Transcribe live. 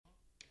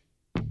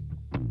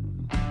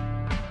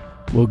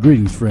Well,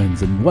 greetings,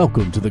 friends, and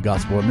welcome to the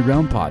Gospel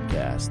Underground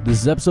Podcast. This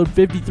is episode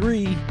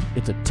 53.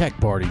 It's a Tech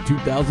Party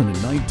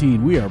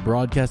 2019. We are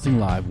broadcasting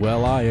live.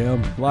 Well, I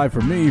am live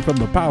from me from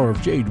the Power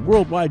of Change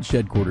Worldwide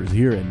Headquarters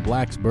here in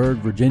Blacksburg,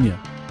 Virginia.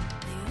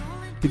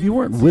 If you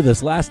weren't with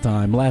us last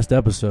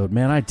episode,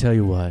 man, I tell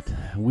you what,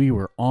 we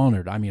were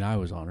honored. I mean, I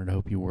was honored. I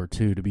hope you were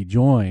too, to be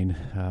joined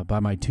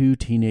by my two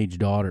teenage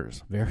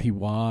daughters. Very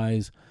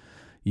wise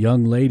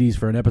young ladies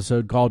for an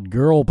episode called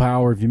Girl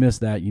Power. If you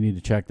missed that, you need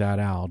to check that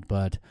out.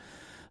 But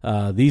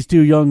these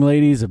two young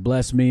ladies have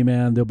blessed me,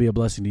 man. They'll be a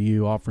blessing to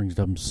you, offering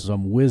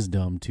some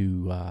wisdom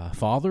to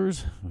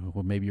fathers.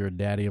 Well, maybe you're a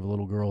daddy of a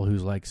little girl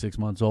who's like 6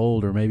 months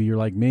old, or maybe you're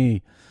like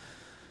me.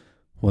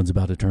 One's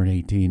about to turn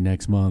 18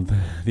 next month.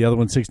 The other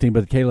one's 16,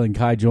 but Kayla and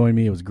Kai joined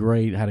me. It was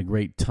great. Had a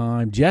great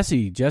time.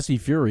 Jesse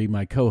Fury,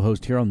 my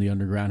co-host here on The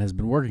Underground, has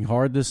been working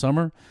hard this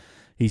summer.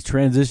 He's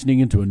transitioning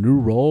into a new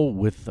role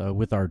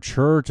with our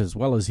church, as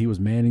well as he was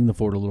manning the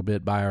fort a little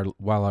bit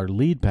while our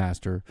lead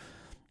pastor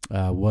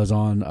was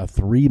on a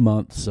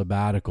 3-month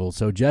sabbatical.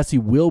 So Jesse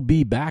will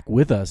be back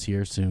with us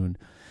here soon,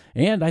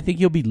 and I think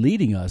he'll be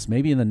leading us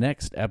maybe in the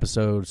next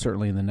episode,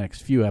 certainly in the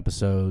next few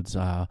episodes,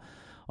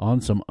 on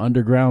some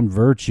underground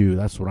virtue.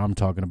 That's what I'm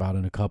talking about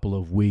in a couple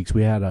of weeks.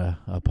 We had a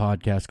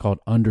podcast called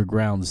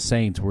Underground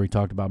Saints where we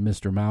talked about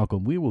Mr.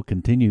 Malcolm. We will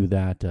continue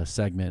that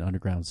segment,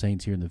 Underground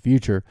Saints, here in the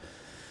future.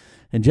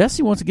 And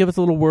Jesse wants to give us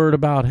a little word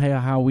about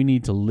how we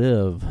need to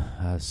live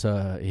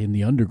in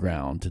the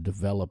underground to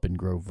develop and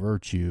grow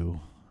virtue.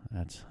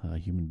 That's a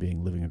human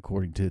being living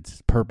according to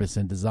its purpose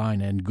and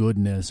design and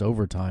goodness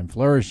over time,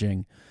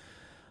 flourishing.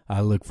 I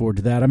look forward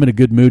to that. I'm in a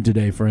good mood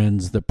today,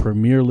 friends. The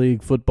Premier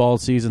League football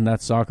season,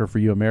 that's soccer for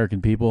you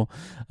American people,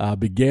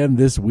 began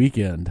this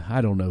weekend.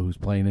 I don't know who's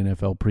playing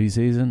NFL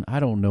preseason. I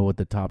don't know what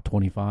the top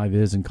 25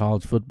 is in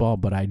college football,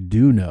 but I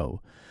do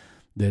know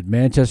that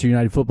Manchester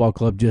United Football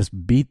Club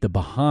just beat the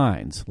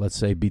behinds, let's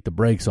say beat the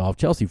brakes off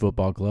Chelsea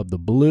Football Club, the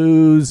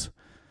Blues.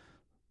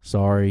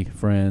 Sorry,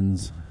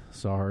 friends.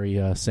 Sorry,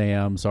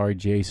 Sam. Sorry,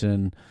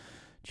 Jason.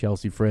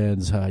 Chelsea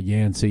friends,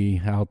 Yancey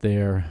out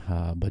there.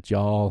 But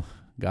y'all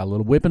got a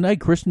little whipping. Hey,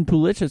 Christian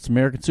Pulisic,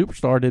 American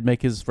superstar, did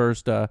make his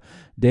first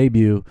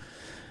debut.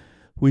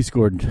 We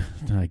scored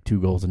like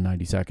 2 goals in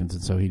 90 seconds,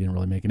 and so he didn't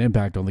really make an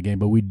impact on the game.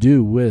 But we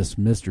do wish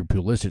Mr.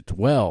 Pulisic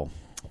well.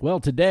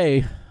 Well,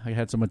 today, I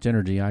had so much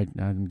energy, I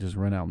just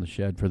ran out in the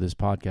shed for this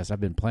podcast.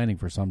 I've been planning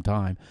for some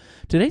time.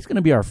 Today's going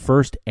to be our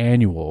first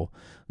annual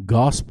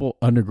Gospel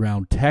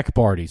Underground Tech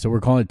Party. So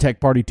we're calling it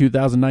Tech Party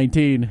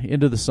 2019,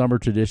 into the summer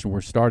tradition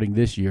we're starting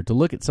this year to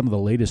look at some of the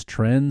latest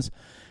trends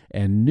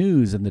and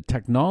news in the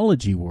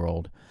technology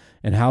world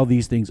and how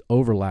these things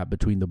overlap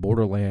between the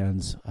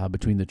borderlands,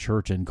 between the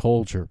church and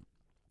culture.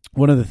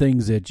 One of the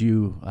things that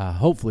you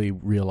hopefully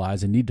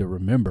realize and need to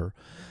remember,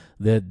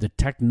 that the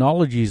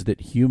technologies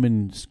that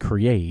humans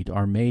create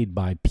are made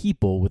by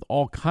people with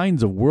all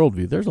kinds of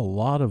worldview. There's a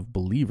lot of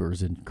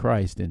believers in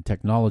Christ and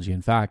technology.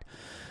 In fact,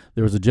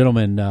 there was a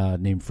gentleman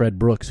named Fred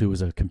Brooks who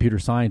was a computer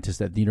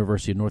scientist at the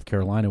University of North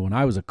Carolina when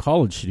I was a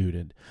college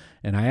student.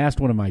 And I asked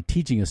one of my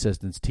teaching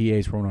assistants,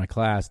 TAs for one of my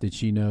class, did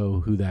she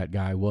know who that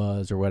guy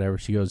was or whatever?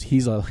 She goes,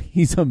 he's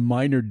a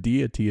minor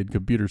deity in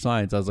computer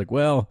science. I was like,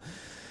 well,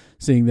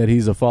 seeing that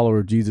he's a follower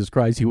of Jesus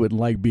Christ, he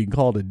wouldn't like being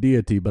called a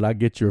deity, but I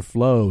get your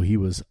flow. He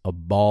was a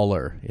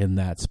baller in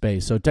that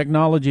space. So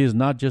technology is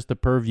not just the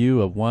purview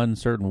of one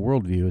certain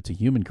worldview. It's a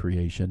human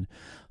creation,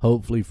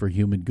 hopefully for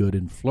human good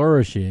and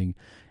flourishing.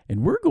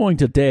 And we're going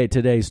to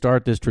today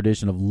start this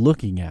tradition of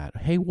looking at,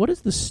 hey, what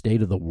is the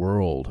state of the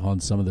world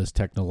on some of this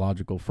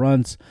technological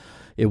fronts?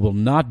 It will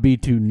not be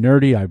too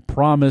nerdy, I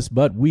promise,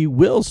 but we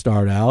will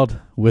start out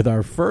with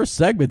our first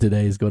segment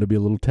today. Is going to be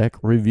a little tech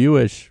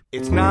review-ish.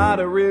 It's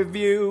not a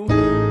review,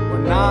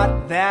 we're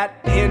not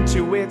that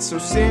into it, so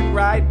sit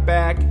right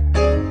back.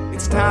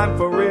 It's time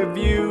for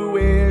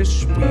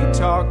review-ish. We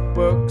talk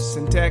books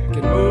and tech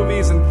and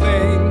movies and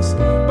things,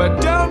 but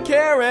don't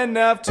care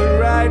enough to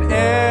write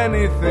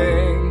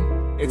anything.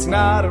 It's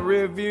not a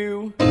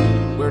review,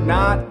 we're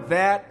not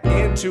that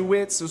into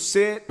it, so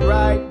sit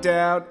right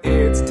down.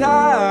 It's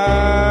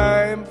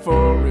time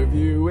for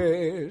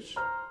review-ish.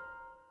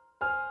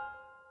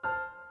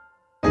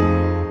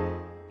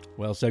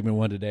 Well, segment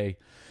 1 today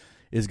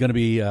is going to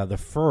be the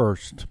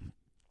first,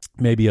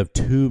 maybe of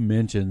 2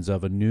 mentions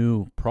of a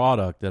new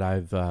product that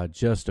I've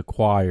just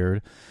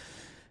acquired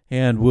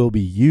and will be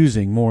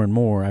using more and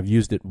more. I've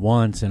used it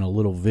once in a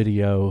little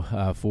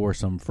video for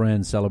some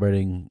friends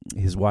celebrating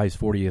his wife's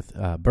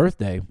 40th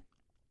birthday.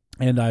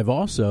 And I've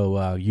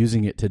also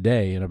using it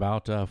today in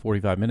about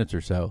 45 minutes or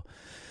so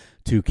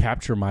to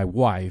capture my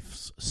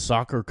wife's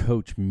soccer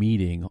coach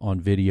meeting on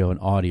video and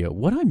audio.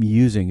 What I'm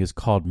using is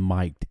called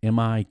Miked,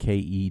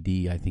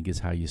 M-I-K-E-D, I think is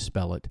how you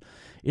spell it.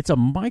 It's a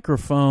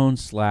microphone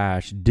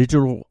 /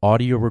 digital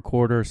audio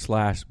recorder /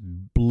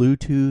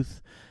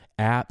 Bluetooth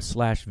app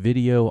 /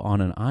 video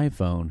on an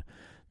iPhone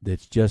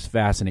that's just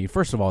fascinating.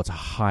 First of all, it's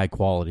high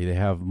quality. They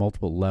have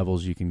multiple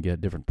levels. You can get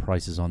different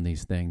prices on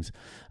these things,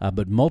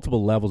 but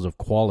multiple levels of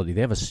quality.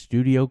 They have a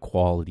studio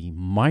quality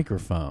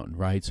microphone,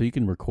 right? So you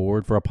can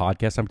record for a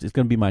podcast. It's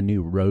going to be my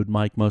new Rode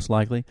mic, most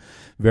likely.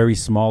 Very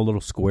small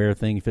little square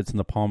thing, fits in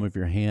the palm of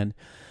your hand.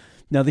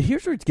 Now,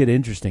 here's where it gets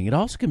interesting. It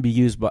also can be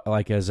used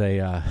as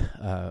a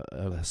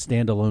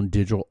standalone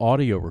digital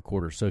audio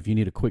recorder. So if you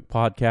need a quick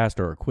podcast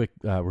or a quick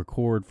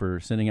record for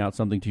sending out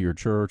something to your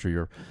church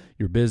or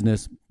your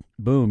business,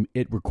 boom,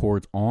 it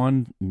records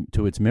on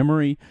to its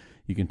memory.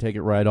 You can take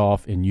it right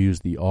off and use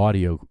the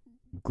audio.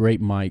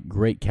 Great mic,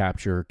 great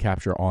capture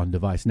on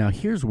device. Now,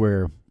 here's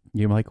where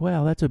you're like,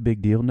 well, that's a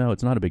big deal. No,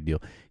 it's not a big deal.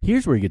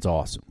 Here's where it gets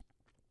awesome.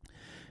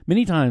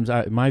 Many times,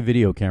 my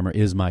video camera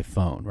is my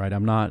phone, right?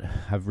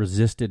 I've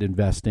resisted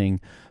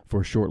investing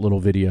for short little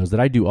videos that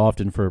I do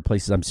often for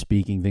places I'm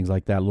speaking, things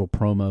like that, little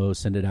promos,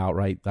 send it out,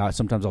 right?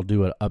 Sometimes I'll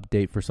do an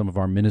update for some of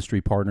our ministry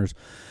partners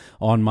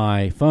on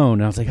my phone.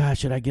 And I was like,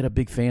 should I get a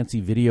big fancy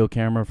video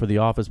camera for the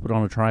office, put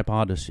on a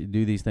tripod to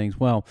do these things?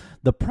 Well,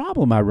 the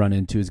problem I run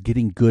into is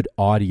getting good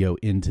audio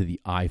into the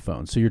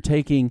iPhone. So you're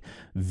taking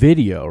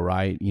video,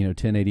 right?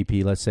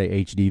 1080p, let's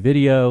say HD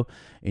video,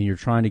 and you're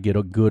trying to get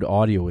a good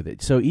audio with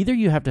it. So either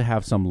you have to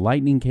have some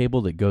lightning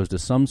cable that goes to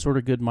some sort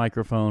of good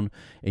microphone,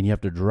 and you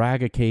have to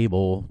drag a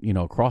cable,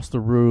 across the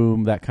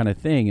room, that kind of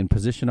thing, and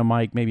position a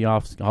mic maybe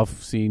off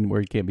scene where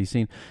you can't be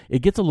seen. It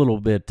gets a little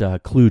bit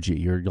kludgy.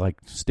 You're like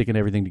sticking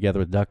everything together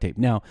with duct tape.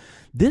 Now,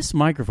 this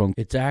microphone,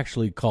 it's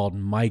actually called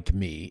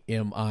MicMe,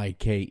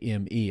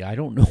 MIKME. I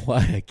don't know why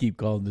I keep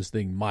calling this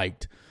thing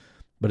mic'd,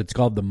 but it's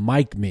called the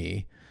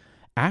MicMe.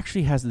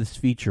 Actually has this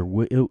feature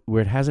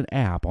where it has an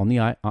app on the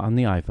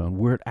iPhone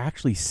where it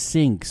actually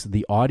syncs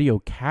the audio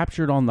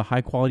captured on the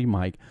high quality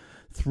mic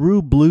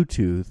through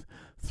Bluetooth,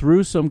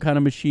 through some kind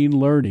of machine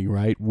learning,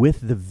 right,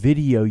 with the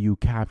video you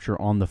capture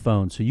on the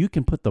phone. So you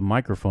can put the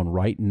microphone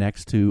right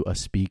next to a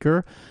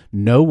speaker,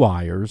 no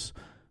wires,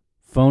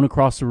 phone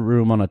across the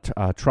room on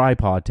a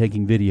tripod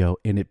taking video,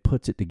 and it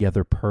puts it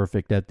together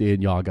perfect at the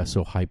end. Y'all got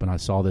so hyped when I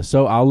saw this.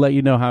 So I'll let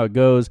you know how it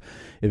goes.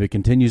 If it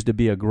continues to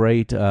be a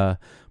great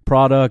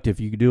product,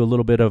 if you do a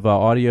little bit of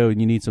audio and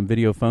you need some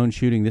video phone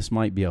shooting, this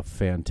might be a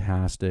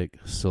fantastic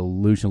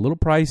solution. A little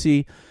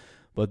pricey,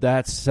 but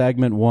that's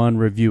segment one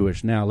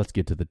reviewish. Now let's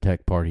get to the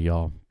tech party,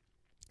 y'all.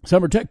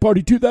 Summer Tech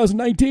Party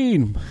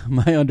 2019.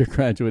 My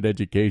undergraduate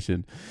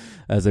education,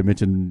 as I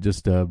mentioned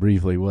just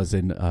briefly, was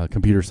in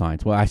computer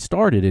science. Well, I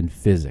started in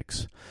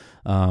physics.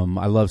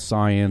 I love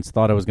science,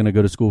 thought I was going to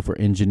go to school for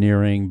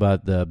engineering,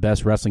 but the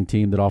best wrestling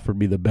team that offered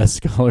me the best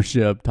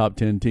scholarship, top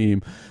 10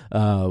 team,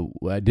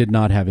 did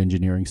not have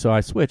engineering. So I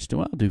switched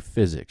to, I'll do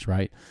physics,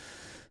 right?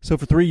 So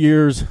for 3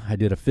 years, I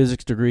did a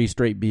physics degree,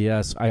 straight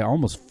BS. I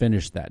almost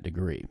finished that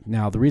degree.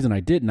 Now, the reason I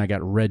didn't, I got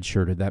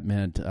redshirted. That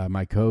meant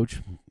my coach,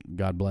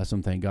 God bless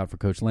him, thank God for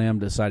Coach Lamb,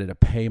 decided to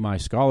pay my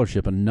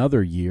scholarship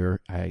another year.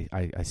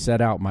 I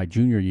set out my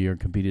junior year and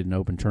competed in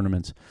open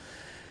tournaments.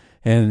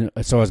 And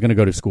so I was going to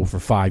go to school for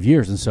 5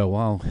 years. And so,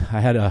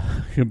 I had a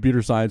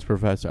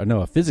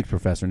a physics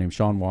professor named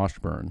Sean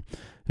Washburn,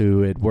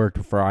 who had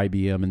worked for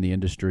IBM in the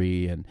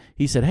industry. And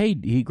he said, hey,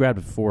 he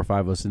grabbed 4 or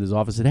 5 of us in his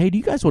office and said, hey, do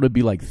you guys want to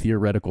be like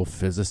theoretical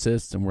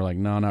physicists? And we're like,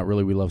 no, not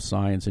really. We love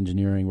science,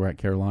 engineering. We're at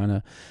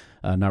Carolina,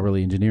 not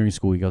really engineering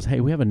school. He goes,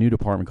 hey, we have a new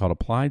department called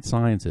Applied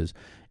Sciences.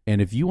 And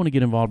if you want to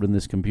get involved in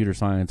this computer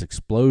science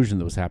explosion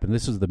that was happening,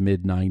 this is the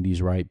mid-90s,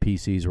 right?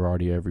 PCs were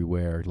already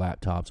everywhere,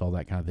 laptops, all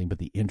that kind of thing. But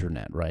the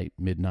internet, right?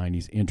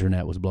 Mid-90s,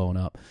 internet was blowing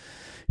up.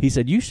 He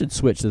said, you should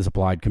switch to this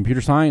applied computer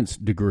science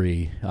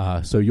degree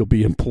so you'll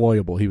be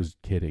employable. He was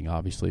kidding,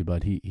 obviously,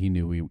 but he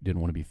knew we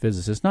didn't want to be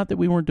physicists. Not that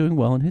we weren't doing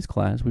well in his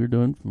class. We were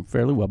doing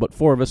fairly well. But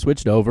 4 of us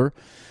switched over.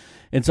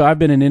 And so I've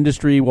been an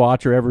industry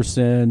watcher ever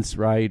since,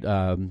 right?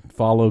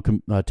 Follow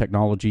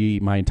technology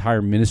my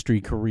entire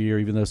ministry career,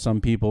 even though some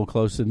people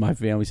close in my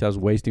family say I was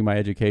wasting my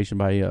education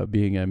by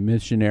being a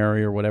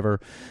missionary or whatever,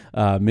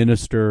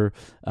 minister.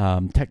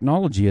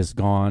 Technology has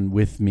gone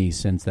with me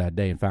since that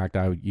day. In fact,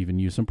 I even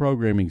use some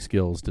programming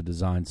skills to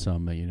design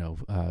some,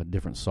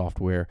 different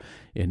software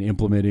and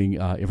implementing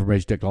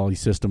information technology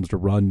systems to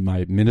run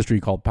my ministry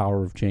called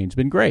Power of Change. It's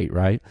been great,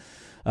 right?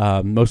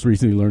 Most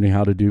recently learning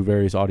how to do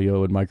various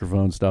audio and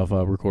microphone stuff,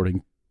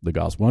 recording the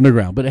Gospel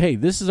Underground. But hey,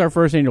 this is our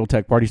first annual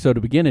tech party. So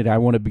to begin it, I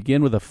want to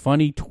begin with a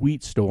funny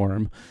tweet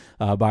storm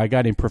by a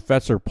guy named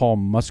Professor Paul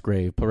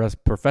Musgrave,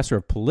 professor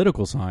of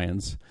political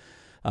science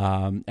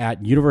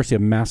at University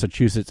of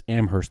Massachusetts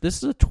Amherst. This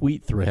is a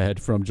tweet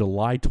thread from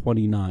July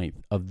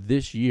 29th of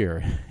this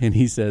year. And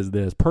he says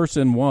this: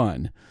 Person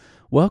 1,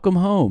 welcome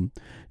home.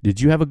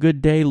 Did you have a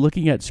good day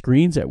looking at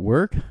screens at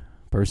work?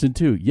 Person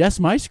 2, yes,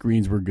 my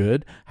screens were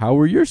good. How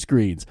were your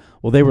screens?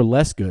 Well, they were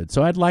less good,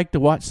 so I'd like to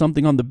watch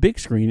something on the big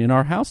screen in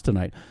our house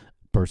tonight.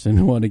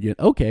 Person 1 again,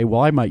 okay, well,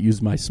 I might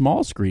use my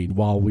small screen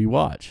while we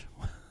watch.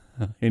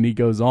 And he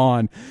goes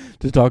on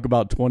to talk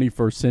about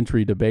 21st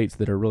century debates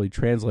that are really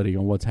translating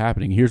on what's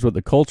happening. Here's what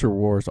the culture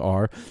wars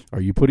are.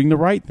 Are you putting the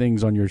right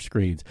things on your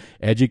screens?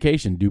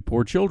 Education. Do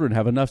poor children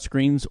have enough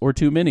screens or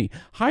too many?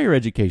 Higher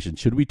education.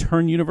 Should we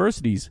turn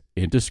universities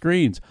into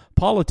screens?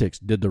 Politics.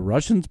 Did the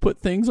Russians put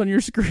things on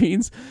your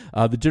screens?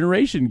 The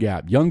generation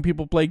gap. Young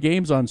people play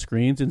games on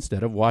screens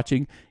instead of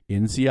watching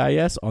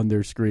NCIS on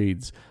their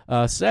screens.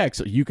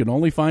 Sex. You can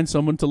only find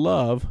someone to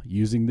love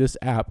using this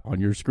app on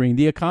your screen.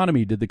 The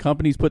economy. Did the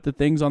companies put the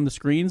things on the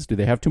screens? Do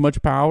they have too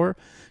much power?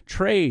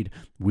 Trade.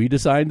 We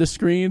design the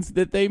screens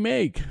that they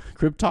make.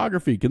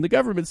 Cryptography. Can the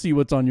government see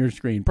what's on your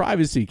screen?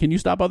 Privacy. Can you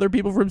stop other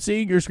people from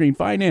seeing your screen?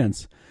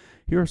 Finance.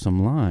 Here are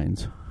some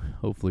lines,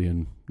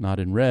 hopefully not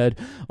in red,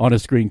 on a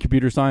screen.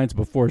 Computer science.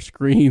 Before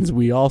screens,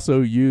 we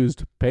also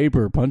used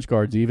paper, punch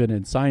cards even,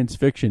 and science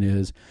fiction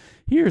is,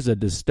 here's a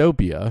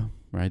dystopia,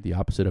 right? The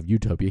opposite of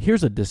utopia.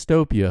 Here's a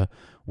dystopia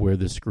where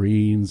the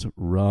screens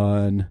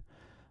run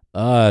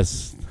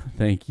us.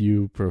 Thank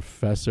you,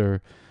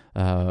 Professor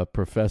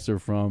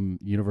from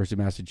University of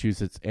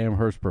Massachusetts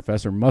Amherst,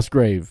 Professor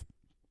Musgrave.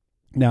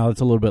 Now,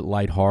 it's a little bit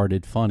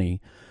lighthearted,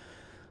 funny,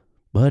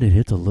 but it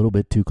hits a little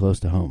bit too close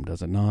to home,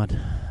 does it not?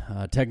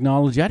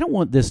 Technology. I don't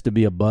want this to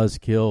be a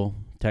buzzkill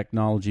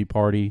technology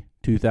party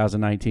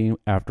 2019.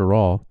 After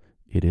all,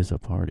 it is a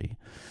party.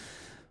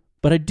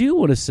 But I do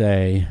want to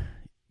say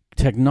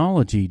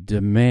technology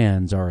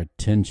demands our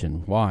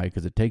attention. Why?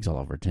 Because it takes all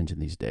of our attention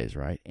these days,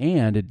 right?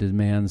 And it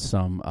demands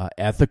some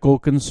ethical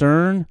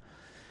concern,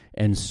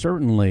 and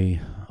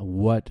certainly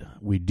what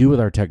we do with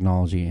our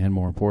technology, and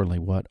more importantly,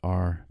 what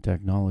our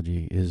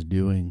technology is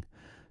doing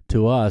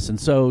to us. And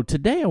so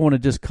today I want to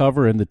just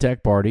cover in the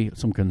Tech Party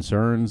some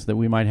concerns that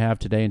we might have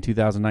today in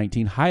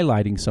 2019,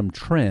 highlighting some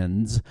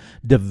trends,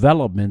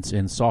 developments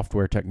in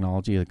software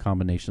technology, a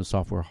combination of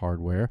software,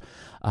 hardware.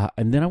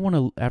 And then I want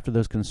to, after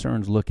those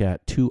concerns, look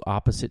at two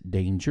opposite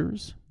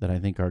dangers that I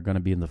think are going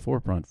to be in the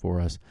forefront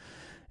for us,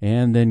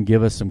 and then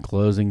give us some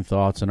closing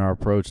thoughts on our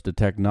approach to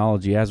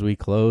technology as we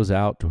close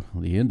out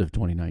the end of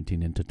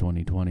 2019 into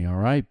 2020. All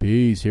right,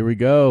 peace. Here we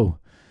go.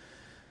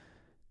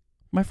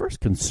 My first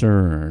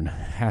concern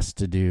has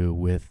to do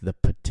with the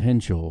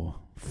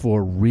potential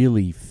for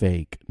really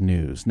fake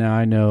news. Now,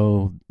 I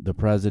know the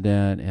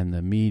president and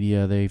the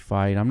media, they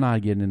fight. I'm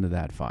not getting into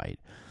that fight.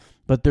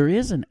 But there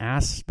is an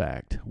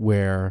aspect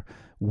where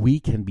we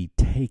can be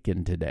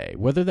taken today,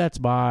 whether that's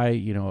by,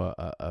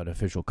 an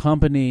official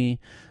company,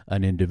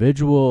 an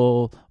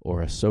individual,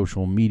 or a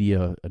social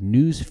media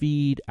news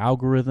feed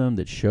algorithm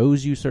that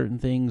shows you certain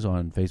things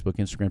on Facebook,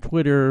 Instagram,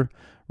 Twitter,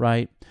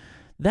 right?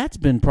 That's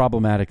been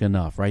problematic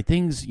enough, right?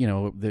 Things,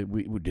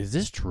 is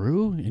this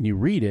true? And you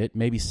read it,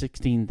 maybe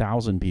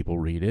 16,000 people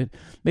read it,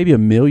 maybe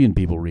 1 million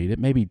people read it,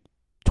 maybe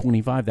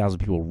 25,000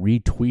 people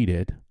retweet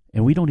it,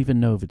 and we don't even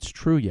know if it's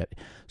true yet.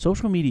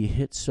 Social media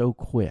hits so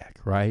quick,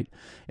 right?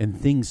 And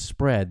things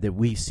spread that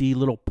we see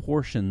little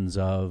portions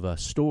of a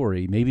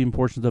story, maybe in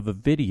portions of a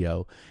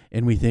video,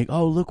 and we think,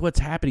 oh, look what's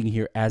happening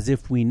here, as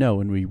if we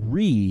know. And we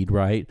read,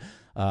 right?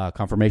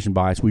 Confirmation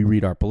bias. We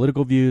read our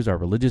political views, our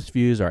religious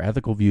views, our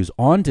ethical views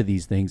onto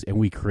these things, and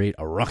we create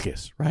a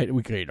ruckus, right?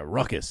 We create a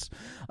ruckus.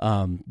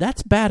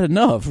 That's bad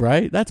enough,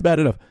 right? That's bad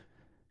enough.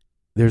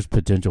 There's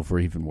potential for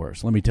even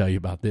worse. Let me tell you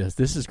about this.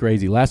 This is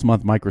crazy. Last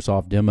month,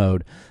 Microsoft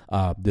demoed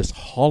this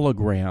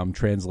hologram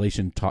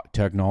translation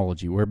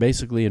technology, where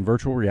basically in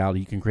virtual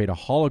reality, you can create a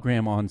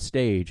hologram on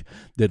stage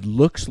that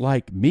looks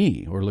like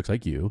me or looks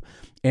like you,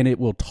 and it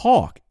will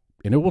talk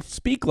and it will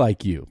speak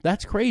like you.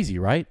 That's crazy,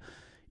 right?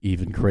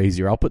 Even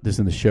crazier. I'll put this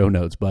in the show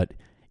notes, but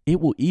it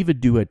will even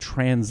do a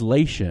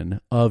translation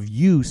of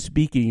you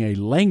speaking a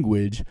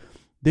language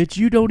that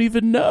you don't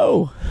even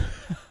know.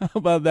 How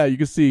about that? You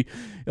can see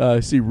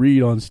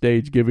Reed on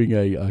stage giving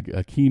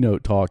a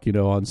keynote talk,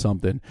 on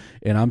something,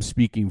 and I'm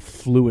speaking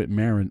fluent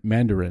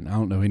Mandarin. I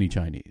don't know any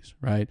Chinese,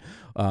 right?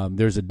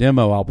 There's a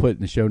demo I'll put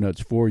in the show notes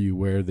for you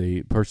where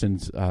the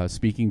person's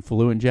speaking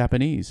fluent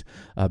Japanese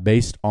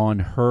based on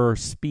her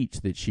speech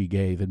that she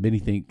gave. And many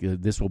think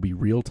this will be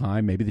real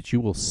time, maybe that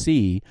you will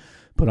see,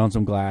 put on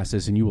some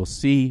glasses, and you will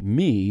see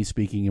me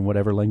speaking in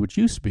whatever language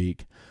you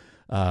speak.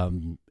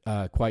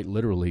 Quite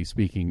literally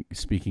speaking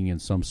in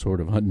some sort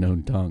of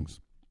unknown tongues.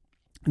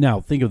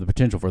 Now, think of the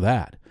potential for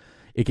that.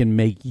 It can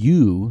make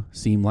you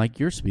seem like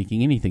you're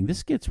speaking anything.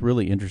 This gets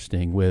really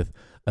interesting with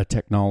a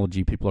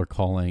technology people are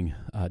calling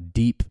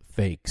deep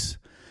fakes.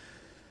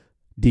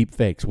 Deep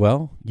fakes.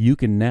 Well, you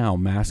can now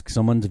mask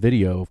someone's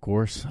video, of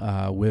course,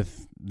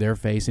 with their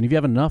face. And if you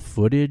have enough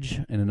footage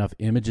and enough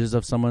images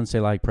of someone,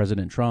 say like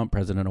President Trump,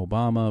 President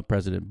Obama,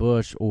 President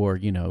Bush, or,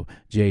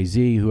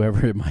 Jay-Z,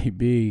 whoever it might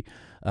be,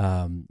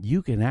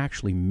 you can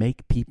actually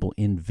make people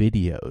in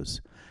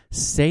videos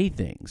say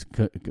things,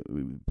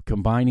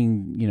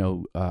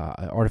 combining,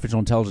 artificial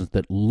intelligence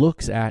that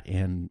looks at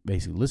and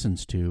basically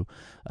listens to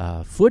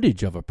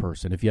footage of a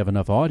person. If you have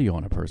enough audio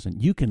on a person,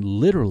 you can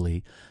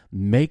literally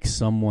make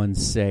someone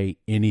say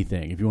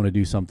anything. If you want to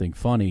do something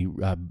funny,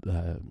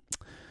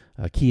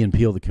 Key and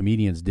Peele, the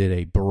comedians, did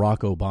a Barack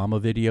Obama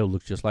video.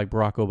 Looks just like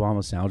Barack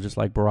Obama, sounds just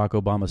like Barack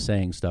Obama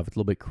saying stuff. It's a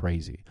little bit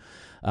crazy.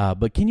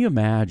 But can you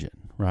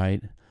imagine,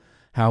 right,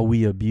 how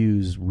we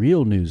abuse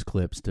real news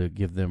clips to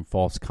give them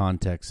false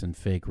context and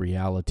fake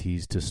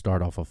realities to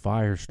start off a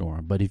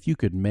firestorm? But if you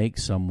could make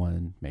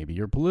someone, maybe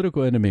your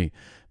political enemy,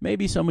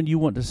 maybe someone you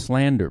want to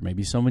slander,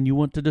 maybe someone you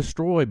want to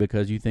destroy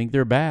because you think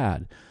they're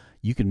bad,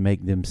 you can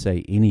make them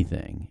say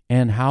anything.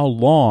 And how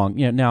long?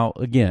 Now,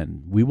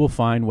 again, we will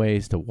find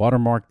ways to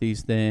watermark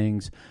these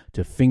things,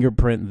 to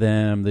fingerprint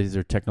them. These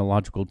are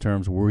technological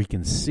terms where we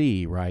can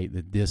see, right,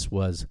 that this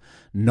was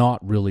not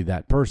really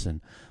that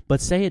person.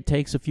 But say it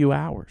takes a few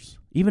hours,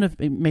 even if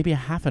maybe a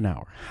half an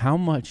hour. How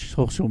much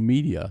social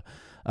media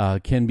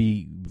can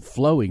be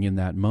flowing in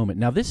that moment?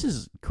 Now, this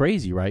is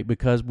crazy, right?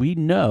 Because we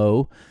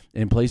know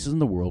in places in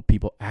the world,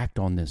 people act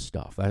on this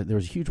stuff.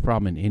 There's a huge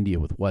problem in India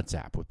with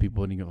WhatsApp, with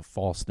people putting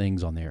false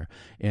things on there,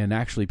 and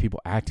actually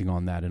people acting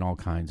on that in all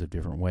kinds of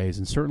different ways.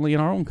 And certainly in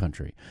our own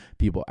country,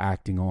 people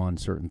acting on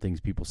certain things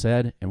people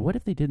said. And what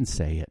if they didn't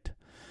say it?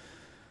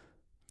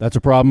 That's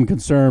a problem,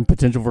 concern,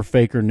 potential for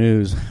faker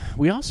news.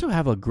 We also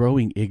have a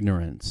growing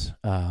ignorance.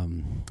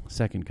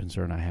 Second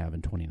concern I have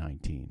in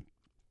 2019.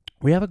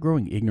 We have a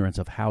growing ignorance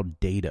of how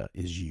data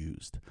is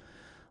used.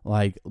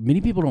 Like,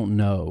 many people don't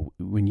know,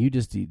 when you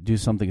just do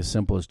something as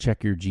simple as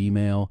check your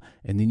Gmail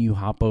and then you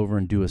hop over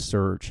and do a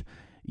search,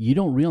 you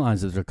don't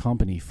realize there's a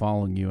company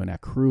following you and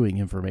accruing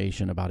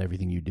information about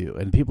everything you do.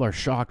 And people are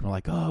shocked. They're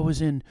like, oh, I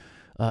was in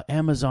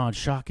Amazon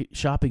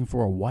shopping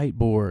for a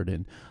whiteboard,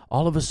 and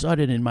all of a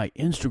sudden in my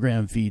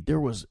Instagram feed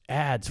there was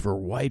ads for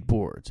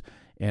whiteboards.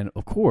 And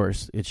of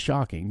course, it's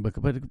shocking,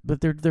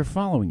 but they're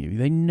following you.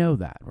 They know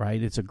that,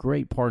 right? It's a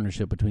great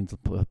partnership between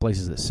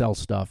places that sell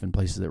stuff and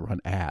places that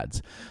run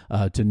ads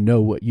to know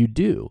what you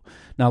do.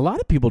 Now, a lot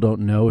of people don't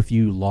know if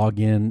you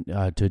log in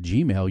to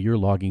Gmail, you're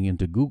logging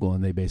into Google,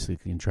 and they basically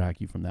can track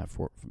you from that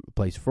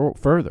place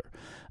further.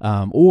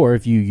 Or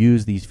if you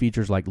use these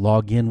features like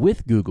log in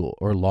with Google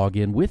or log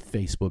in with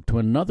Facebook to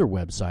another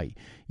website,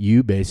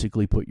 you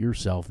basically put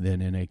yourself then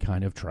in a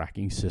kind of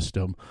tracking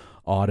system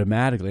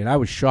automatically. And I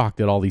was shocked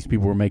that all these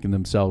people were making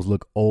themselves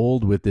look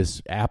old with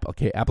this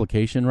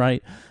application,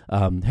 right?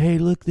 Hey,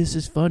 look, this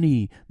is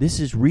funny. This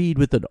is Reed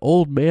with an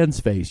old man's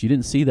face. You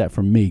didn't see that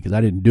from me because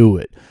I didn't do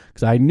it,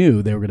 because I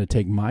knew they were going to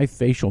take my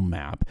facial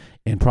map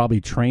and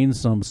probably train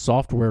some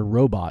software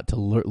robot to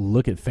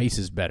look at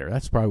faces better.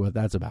 That's probably what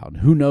that's about. And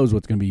who knows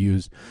what's going to be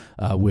used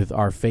with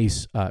our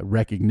face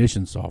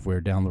recognition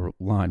software down the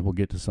line. We'll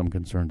get to some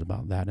concerns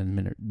about that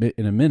in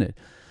a minute.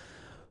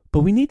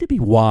 But we need to be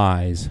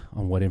wise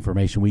on what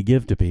information we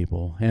give to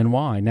people and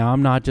why. Now,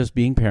 I'm not just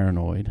being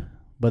paranoid,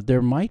 but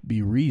there might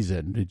be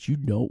reason that you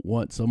don't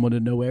want someone to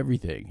know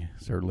everything,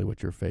 certainly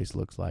what your face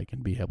looks like,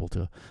 and be able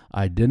to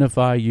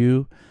identify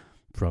you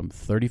from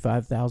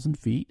 35,000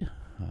 feet.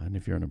 And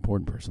if you're an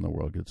important person in the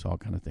world, all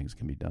kind of things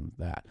can be done with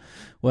that.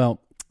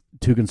 Well,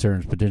 two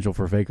concerns: potential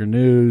for faker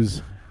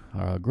news,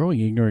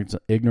 growing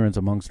ignorance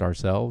amongst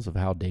ourselves of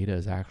how data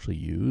is actually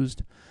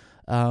used.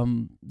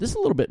 This is a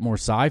little bit more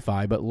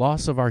sci-fi, but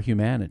loss of our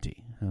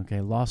humanity,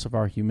 okay? Loss of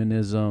our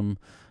humanism.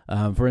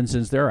 For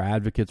instance, there are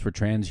advocates for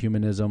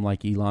transhumanism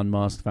like Elon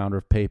Musk, founder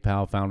of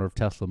PayPal, founder of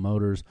Tesla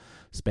Motors,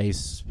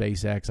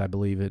 SpaceX, I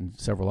believe, and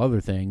several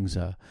other things.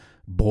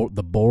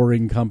 The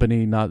Boring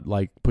Company, not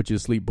like put you to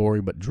sleep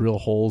boring, but drill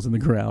holes in the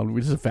ground,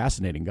 which is a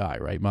fascinating guy,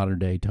 right? Modern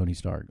day Tony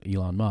Stark,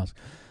 Elon Musk.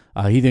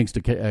 He thinks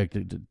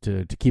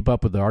to keep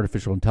up with the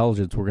artificial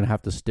intelligence, we're going to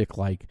have to stick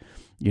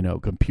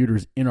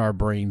computers in our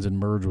brains and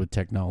merge with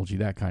technology,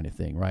 that kind of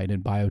thing, right?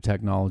 And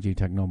biotechnology,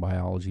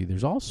 technobiology,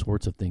 there's all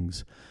sorts of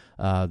things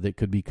that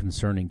could be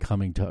concerning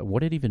coming to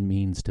what it even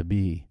means to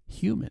be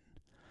human.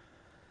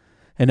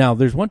 And now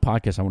there's one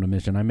podcast I want to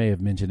mention. I may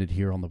have mentioned it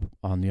here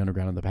on the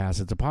Underground in the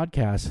past. It's a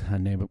podcast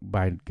named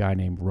by a guy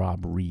named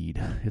Rob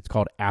Reed. It's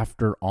called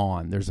After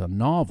On. There's a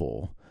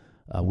novel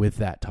with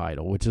that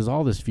title, which is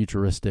all this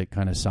futuristic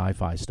kind of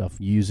sci-fi stuff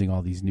using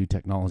all these new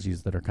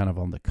technologies that are kind of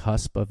on the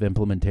cusp of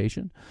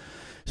implementation.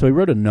 So he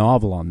wrote a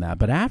novel on that,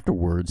 but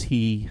afterwards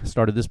he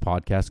started this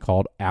podcast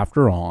called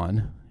After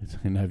On.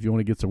 And if you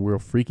want to get some real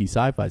freaky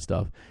sci-fi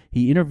stuff,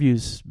 he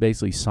interviews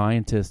basically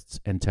scientists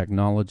and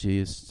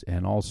technologists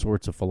and all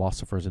sorts of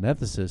philosophers and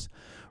ethicists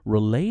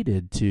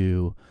related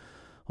to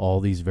all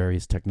these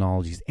various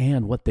technologies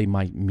and what they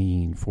might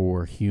mean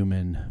for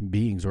human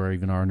beings, or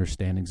even our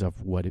understandings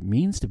of what it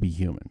means to be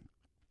human.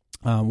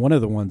 One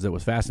of the ones that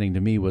was fascinating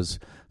to me was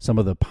some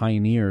of the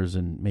pioneers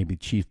and maybe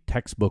chief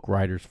textbook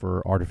writers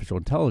for artificial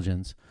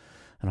intelligence.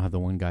 I don't have the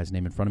one guy's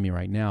name in front of me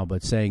right now,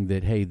 but saying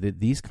that, hey,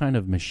 these kind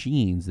of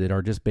machines that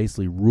are just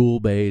basically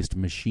rule-based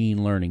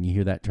machine learning, you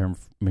hear that term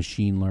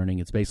machine learning,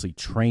 it's basically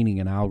training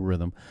an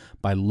algorithm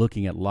by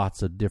looking at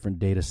lots of different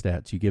data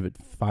sets. You give it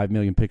 5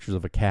 million pictures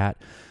of a cat,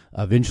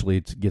 eventually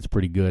it gets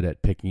pretty good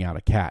at picking out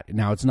a cat.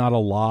 Now, it's not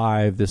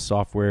alive, this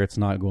software. It's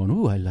not going,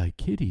 ooh, I like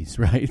kitties,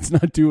 right? It's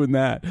not doing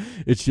that.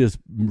 It's just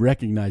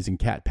recognizing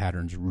cat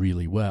patterns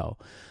really well.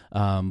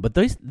 But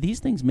these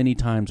things many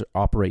times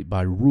operate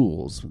by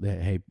rules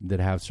that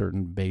have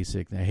certain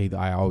basic, hey,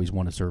 I always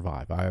want to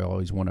survive. I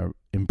always want to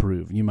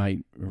improve. You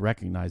might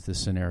recognize this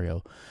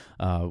scenario,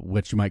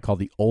 which you might call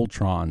the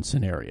Ultron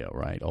scenario,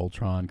 right?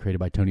 Ultron, created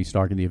by Tony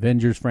Stark in the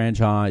Avengers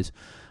franchise.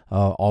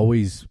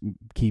 Always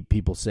keep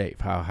people safe.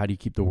 How do you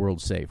keep the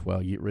world safe?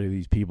 Well, you get rid of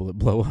these people that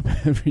blow up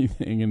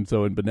everything. And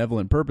so in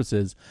benevolent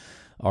purposes,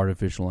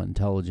 artificial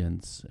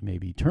intelligence may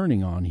be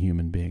turning on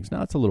human beings.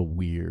 Now, it's a little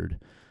weird.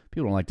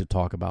 People don't like to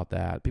talk about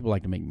that. People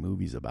like to make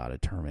movies about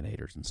it,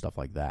 Terminators and stuff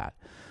like that.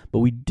 But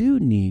we do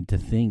need to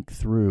think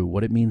through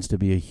what it means to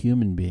be a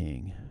human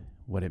being,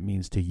 what it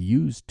means to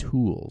use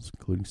tools,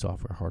 including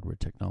software, hardware,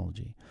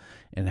 technology,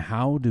 and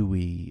how do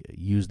we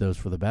use those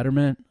for the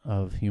betterment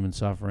of human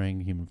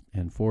suffering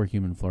and for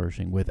human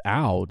flourishing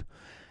without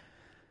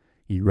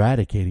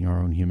eradicating our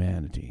own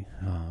humanity.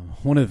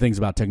 One of the things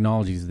about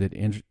technologies that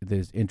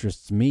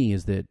interests me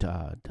is that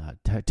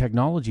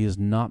technology is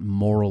not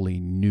morally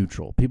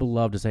neutral. People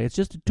love to say it's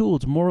just a tool,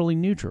 it's morally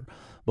neutral.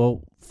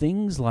 Well,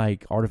 things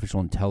like artificial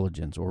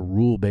intelligence or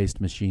rule-based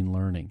machine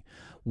learning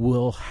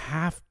will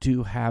have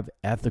to have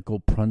ethical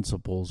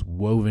principles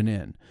woven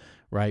in,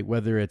 right?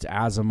 Whether it's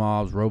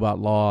Asimov's robot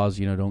laws,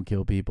 don't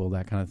kill people,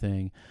 that kind of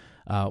thing,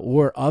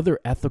 or other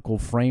ethical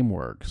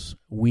frameworks.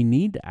 We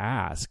need to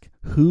ask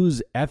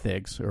whose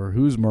ethics or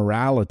whose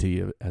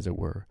morality, as it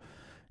were,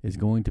 is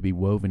going to be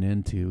woven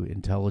into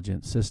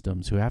intelligent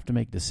systems who have to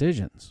make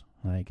decisions,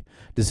 like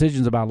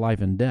decisions about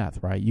life and death,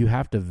 right? You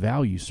have to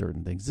value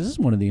certain things. This is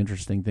one of the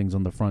interesting things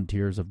on the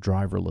frontiers of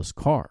driverless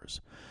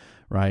cars,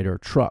 right? Or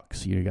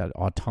trucks. You got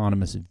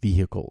autonomous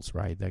vehicles,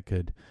 right? That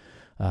could,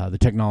 the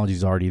technology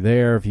is already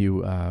there. If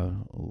you,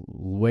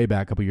 way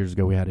back a couple years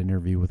ago, we had an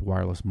interview with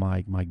Wireless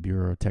Mike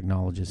Bureau, a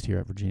technologist here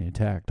at Virginia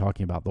Tech,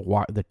 talking about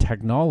the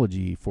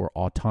technology for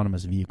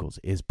autonomous vehicles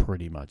is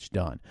pretty much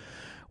done.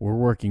 We're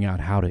working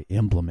out how to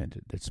implement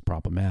it. It's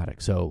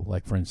problematic. So,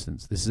 like, for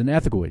instance, this is an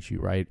ethical issue,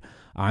 right?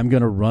 I'm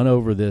going to run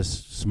over this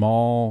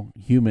small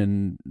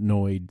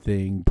humanoid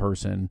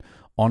person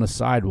on a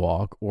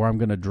sidewalk, or I'm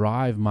going to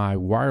drive my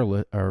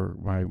wireless or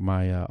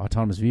my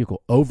autonomous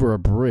vehicle over a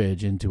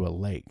bridge into a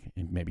lake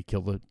and maybe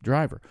kill the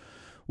driver.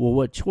 Well,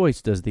 what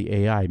choice does the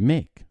AI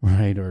make,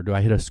 right? Or do I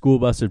hit a school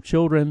bus of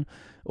children,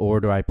 or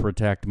do I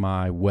protect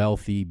my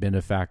wealthy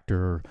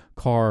benefactor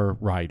car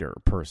rider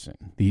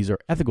person? These are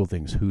ethical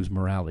things. Whose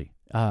morality?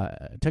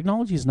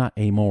 Technology is not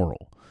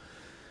amoral.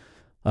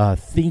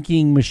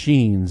 Thinking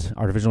machines,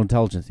 artificial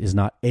intelligence, is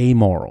not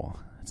amoral.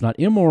 It's not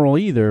immoral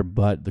either,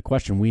 but the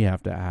question we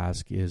have to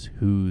ask is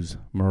whose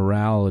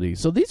morality?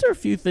 So these are a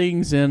few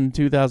things in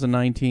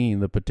 2019.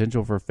 The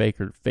potential for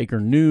faker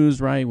news,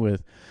 right,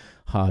 with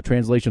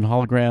translation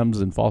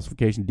holograms and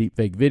falsification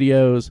deepfake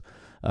videos,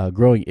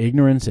 growing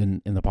ignorance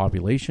in the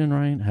population,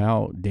 right,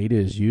 how data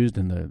is used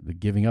and the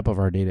giving up of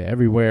our data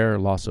everywhere,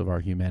 loss of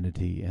our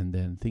humanity, and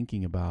then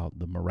thinking about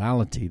the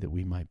morality that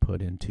we might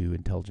put into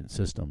intelligent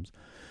systems.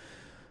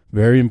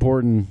 Very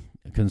important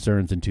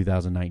concerns in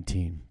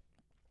 2019.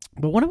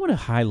 But what I want to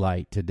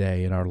highlight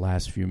today in our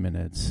last few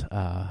minutes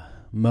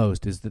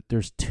most is that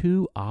there's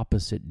two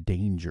opposite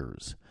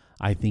dangers,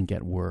 I think,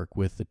 at work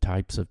with the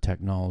types of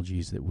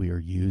technologies that we are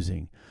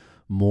using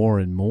more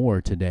and more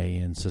today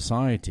in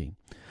society.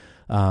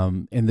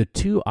 And the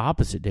two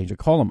opposite dangers,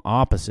 call them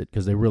opposite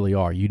because they really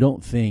are. You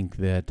don't think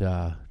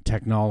that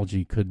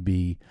technology could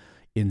be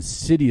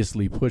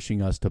insidiously pushing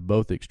us to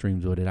both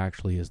extremes, what it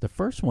actually is. The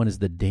first one is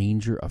the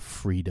danger of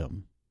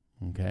freedom,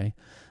 okay?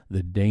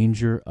 The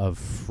danger of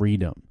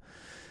freedom.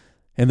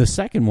 And the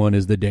second one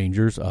is the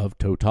dangers of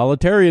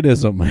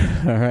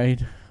totalitarianism, all right?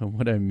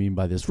 What do I mean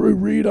by this?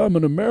 Reed, I'm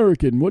an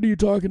American. What are you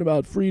talking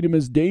about? Freedom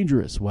is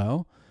dangerous.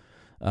 Well,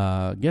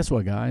 guess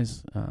what,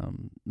 guys?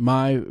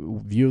 My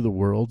view of the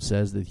world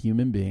says that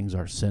human beings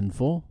are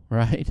sinful,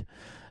 right?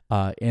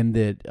 And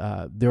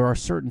that there are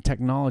certain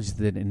technologies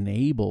that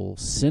enable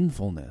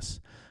sinfulness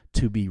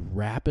to be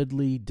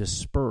rapidly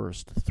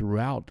dispersed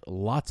throughout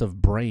lots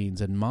of brains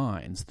and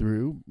minds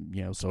through,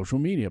 social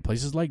media,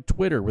 places like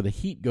Twitter where the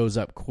heat goes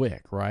up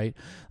quick, right?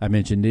 I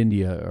mentioned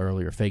India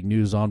earlier, fake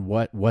news on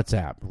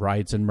WhatsApp,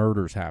 riots and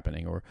murders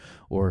happening,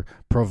 or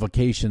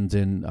provocations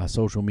in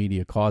social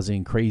media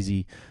causing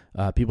crazy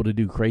people to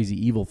do crazy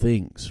evil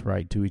things,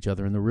 right, to each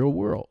other in the real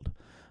world.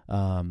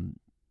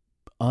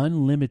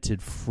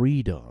 Unlimited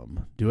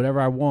freedom, do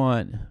whatever I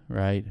want,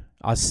 right?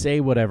 I say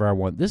whatever I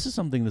want. This is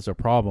something that's a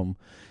problem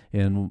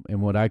in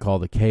what I call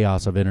the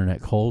chaos of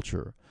internet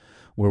culture,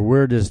 where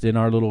we're just in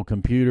our little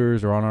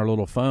computers or on our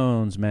little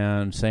phones,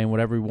 man, saying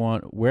whatever we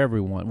want, wherever we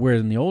want.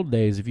 Whereas in the old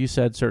days, if you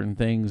said certain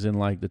things in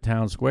like the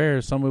town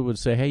square, someone would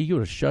say, hey, you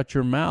would have shut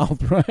your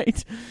mouth,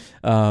 right?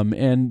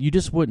 And you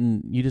just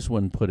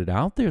wouldn't put it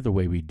out there the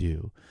way we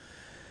do.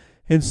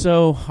 And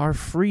so our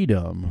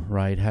freedom,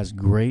 right, has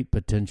great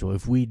potential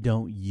if we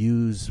don't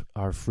use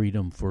our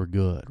freedom for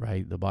good,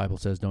 right? The Bible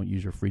says don't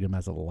use your freedom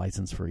as a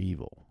license for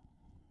evil.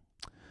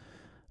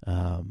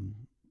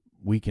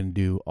 we can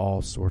do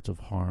all sorts of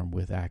harm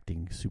with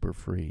acting super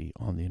free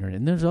on the internet.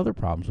 And there's other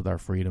problems with our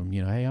freedom.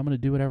 You know, hey, I'm going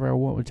to do whatever I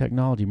want with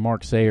technology.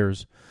 Mark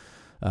Sayers,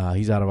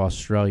 he's out of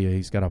Australia.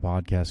 He's got a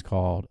podcast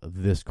called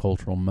This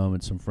Cultural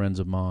Moment. Some friends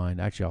of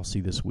mine, actually I'll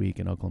see this week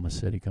in Oklahoma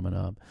City coming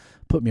up,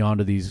 put me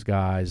onto these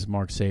guys.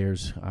 Mark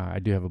Sayers, I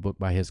do have a book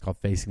by his called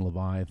Facing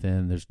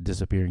Leviathan. There's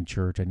Disappearing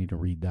Church. I need to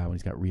read that one.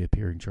 He's got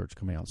Reappearing Church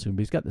coming out soon. But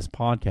he's got this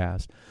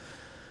podcast.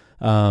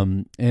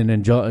 And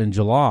in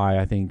July,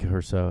 I think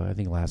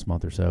last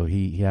month or so,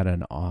 he had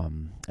an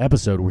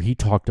episode where he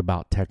talked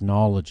about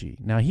technology.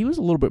 Now, he was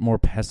a little bit more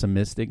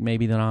pessimistic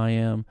maybe than I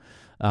am,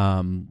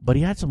 but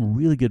he had some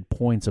really good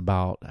points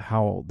about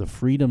how the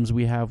freedoms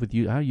we have with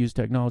how to use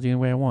technology in the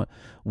way I want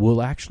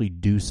will actually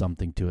do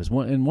something to us.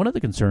 And one of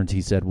the concerns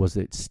he said was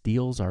that it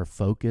steals our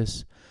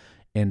focus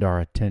and our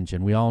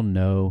attention. We all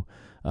know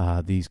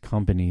these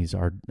companies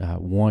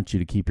want you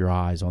to keep your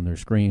eyes on their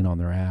screen, on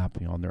their app,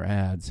 on their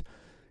ads.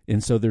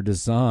 And so they're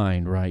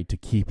designed, right, to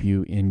keep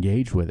you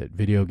engaged with it.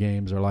 Video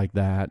games are like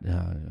that,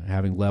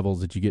 having levels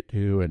that you get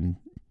to and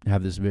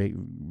have this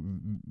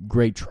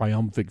great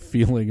triumphant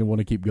feeling and want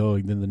to keep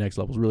going. Then the next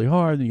level is really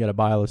hard. Then you got to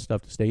buy all this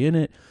stuff to stay in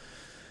it.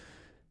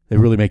 They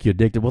really make you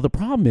addicted. Well, the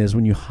problem is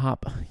when you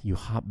hop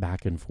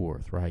back and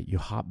forth, right? You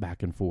hop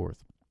back and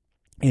forth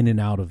in and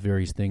out of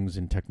various things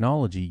in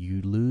technology.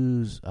 You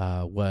lose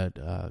what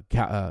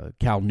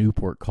Cal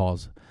Newport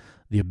calls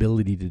the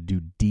ability to do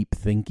deep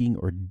thinking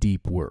or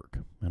deep work.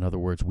 In other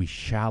words, we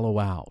shallow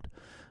out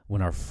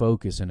when our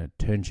focus and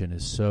attention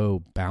is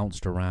so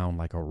bounced around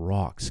like a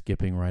rock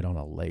skipping right on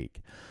a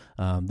lake.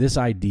 This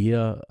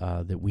idea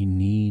that we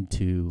need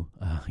to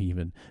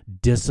even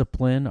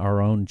discipline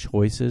our own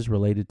choices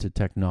related to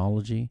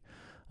technology.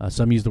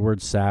 Some use the word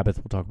Sabbath.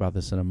 We'll talk about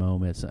this in a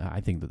moment.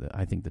 I think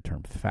the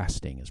term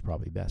fasting is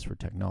probably best for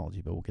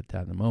technology, but we'll get to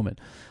that in a moment.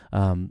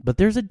 But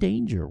there's a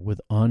danger with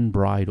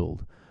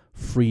unbridled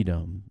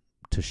freedom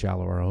to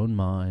shallow our own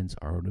minds,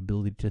 our own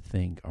ability to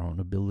think, our own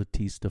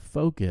abilities to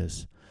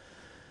focus.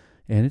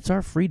 And it's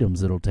our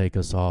freedoms that'll take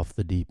us off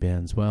the deep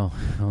ends. Well,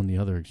 on the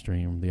other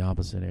extreme, the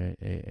opposite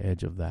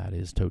edge of that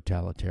is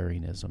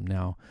totalitarianism.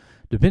 Now,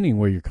 depending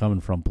where you're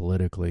coming from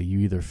politically, you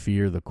either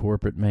fear the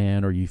corporate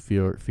man or you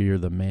fear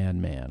the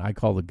man. I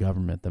call the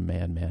government the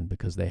man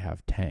because they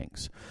have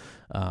tanks.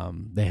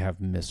 They have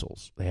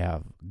missiles. They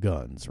have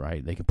guns,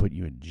 right? They can put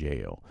you in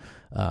jail.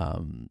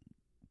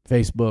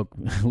 Facebook,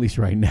 at least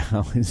right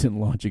now, isn't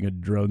launching a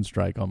drone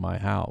strike on my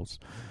house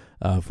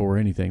for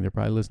anything. They're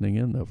probably listening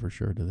in, though, for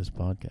sure, to this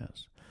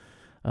podcast.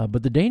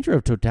 But the danger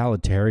of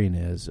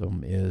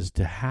totalitarianism is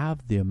to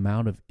have the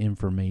amount of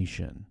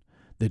information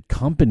that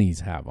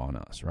companies have on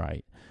us,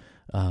 right?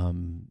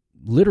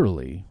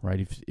 Literally,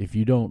 right? If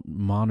you don't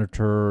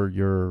monitor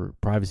your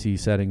privacy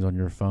settings on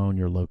your phone,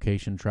 your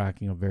location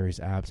tracking of various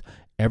apps,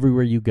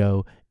 everywhere you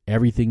go,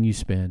 everything you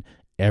spend,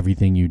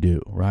 everything you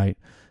do, right,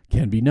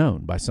 can be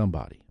known by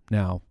somebody.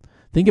 Now,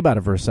 think about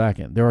it for a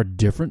second. There are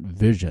different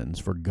visions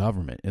for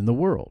government in the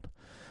world.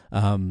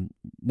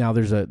 Now,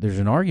 there's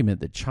an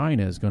argument that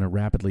China is going to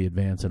rapidly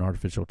advance in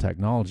artificial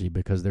technology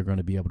because they're going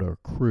to be able to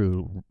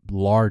accrue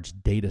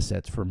large data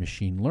sets for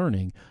machine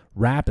learning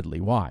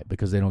rapidly. Why?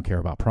 Because they don't care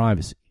about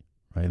privacy,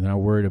 right? They're not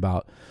worried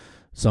about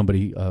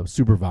somebody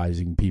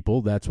supervising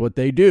people. That's what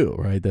they do,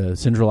 right? The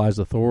centralized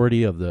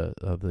authority of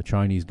the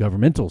Chinese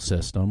governmental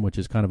system, which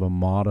is kind of a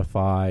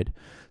modified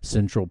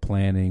central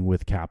planning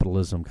with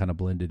capitalism kind of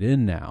blended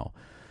in now.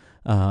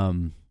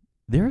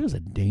 There is a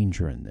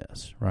danger in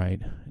this,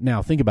 right?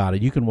 Now, think about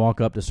it. You can walk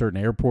up to certain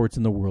airports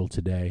in the world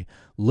today,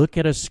 look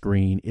at a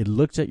screen, it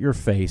looks at your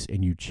face,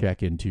 and you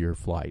check into your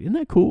flight. Isn't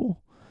that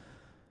cool?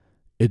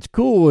 It's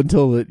cool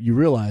until you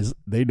realize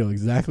they know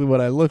exactly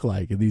what I look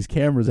like, and these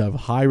cameras have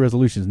high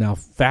resolutions. Now,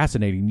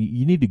 fascinating.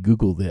 You need to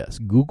Google this.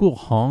 Google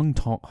Hong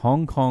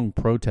Kong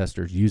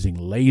protesters using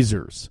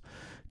lasers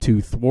to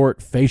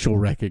thwart facial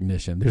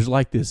recognition. There's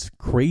like this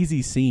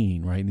crazy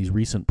scene, right, in these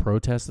recent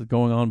protests that's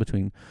going on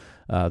between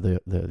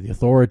the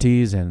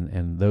authorities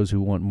and those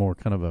who want more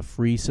kind of a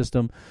free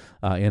system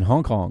in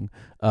Hong Kong,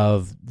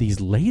 of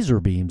these laser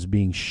beams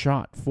being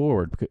shot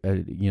forward,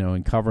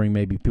 and covering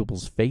maybe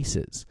people's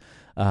faces.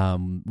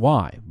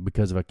 Why?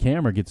 Because if a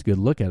camera gets a good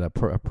look at a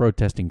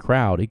protesting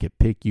crowd, it could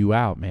pick you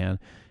out, man,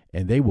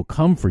 and they will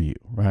come for you,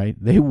 right?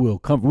 They will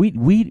come.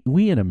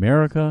 We in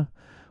America,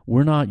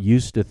 we're not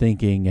used to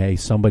thinking, hey,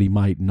 somebody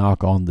might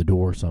knock on the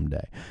door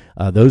someday.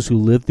 Those who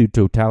lived through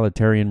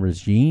totalitarian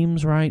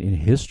regimes, right, in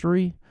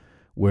history,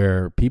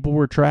 where people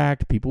were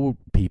tracked,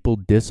 people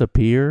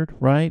disappeared,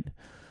 right?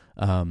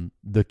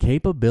 The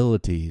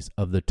capabilities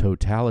of the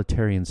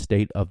totalitarian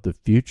state of the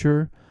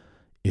future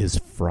is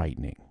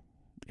frightening.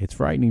 It's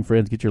frightening,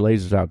 friends. Get your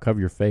lasers out, cover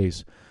your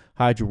face,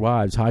 hide your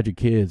wives, hide your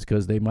kids,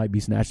 because they might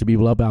be snatching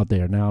people up out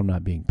there. Now, I'm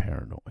not being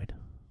paranoid.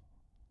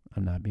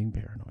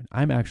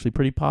 I'm actually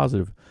pretty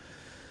positive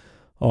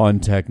on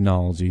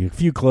technology. A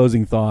few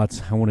closing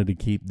thoughts. I wanted to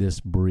keep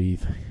this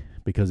brief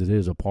because it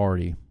is a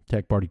party.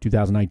 Tech Party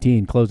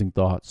 2019, closing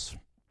thoughts.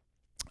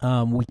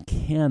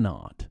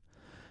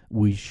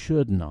 We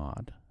should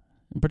not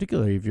and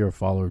particularly if you're a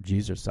follower of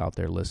Jesus out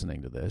there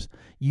listening to this,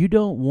 you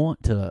don't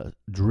want to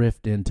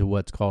drift into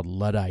what's called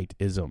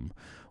Ludditism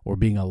or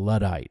being a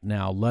Luddite.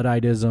 Now,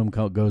 Ludditism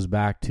goes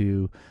back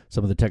to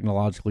some of the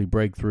technologically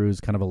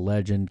breakthroughs, kind of a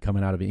legend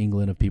coming out of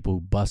England of people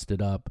who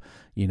busted up,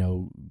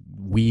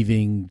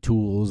 weaving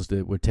tools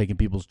that were taking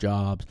people's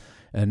jobs.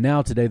 And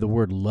now today, the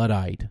word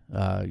Luddite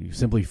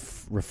simply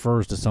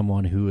refers to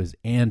someone who is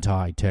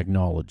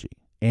anti-technology.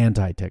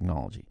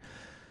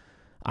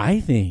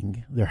 I think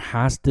there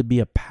has to be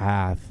a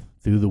path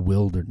through the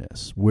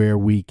wilderness where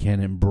we can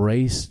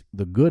embrace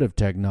the good of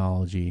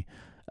technology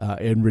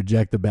and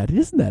reject the bad.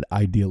 Isn't that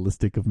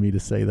idealistic of me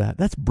to say that?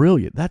 That's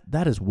brilliant.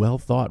 That is well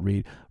thought,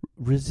 Reed.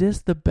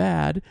 Resist the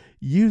bad,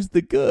 use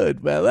the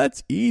good. Well,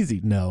 that's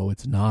easy. No,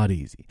 it's not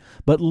easy.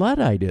 But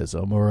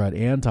Ludditism, or an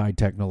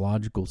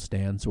anti-technological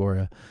stance,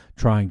 or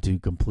trying to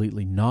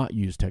completely not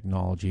use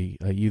technology,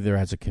 either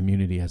as a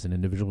community, as an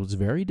individual, is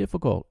very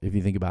difficult if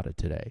you think about it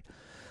today.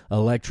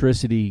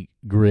 Electricity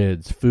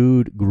grids,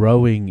 food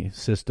growing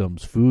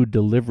systems, food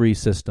delivery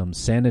systems,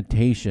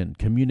 sanitation,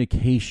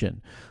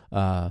 communication.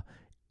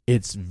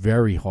 It's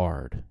very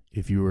hard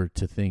if you were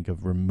to think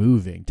of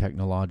removing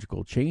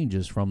technological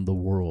changes from the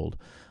world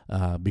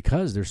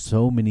because there's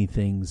so many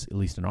things, at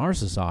least in our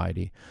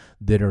society,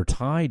 that are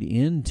tied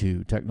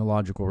into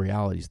technological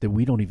realities that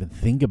we don't even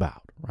think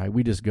about, right?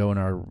 We just go in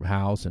our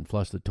house and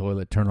flush the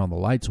toilet, turn on the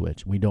light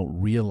switch, and we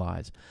don't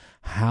realize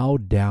how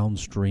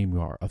downstream we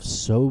are of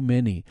so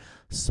many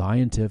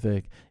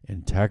scientific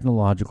and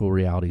technological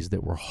realities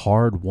that were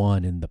hard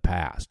won in the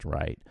past,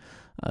 right?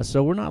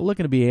 So we're not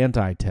looking to be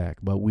anti-tech,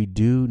 but we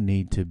do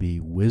need to be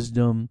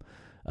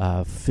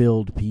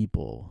wisdom-filled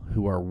people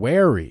who are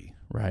wary,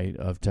 right,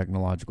 of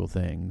technological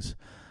things,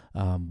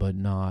 but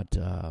not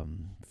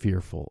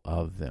fearful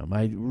of them.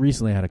 I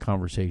recently had a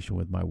conversation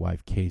with my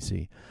wife,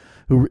 Casey,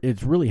 who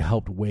it's really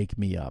helped wake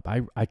me up.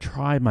 I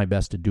try my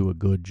best to do a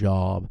good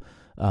job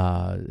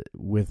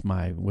with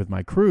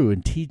my crew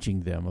and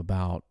teaching them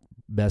about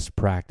best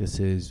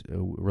practices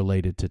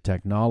related to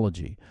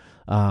technology.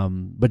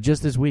 But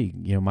just this week,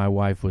 my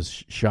wife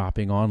was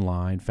shopping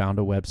online, found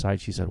a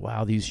website. She said,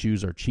 wow, these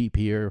shoes are cheap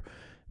here,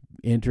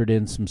 entered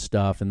in some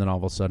stuff, and then all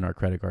of a sudden our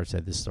credit card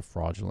said, this is a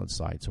fraudulent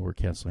site, so we're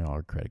canceling all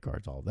our credit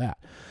cards, all that.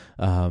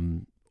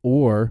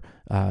 Or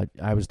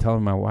I was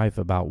telling my wife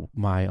about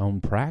my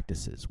own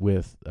practices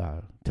with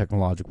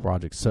technological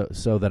projects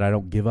so that I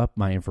don't give up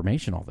my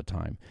information all the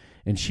time.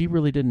 And she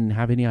really didn't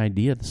have any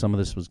idea that some of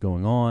this was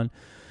going on.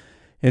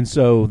 And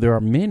so there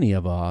are many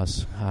of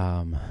us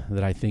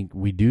that I think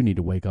we do need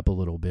to wake up a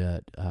little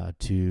bit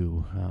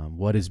to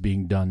what is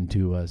being done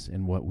to us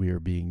and what we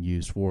are being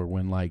used for.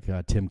 When, like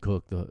Tim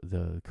Cook,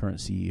 the current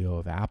CEO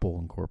of Apple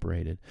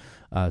Incorporated,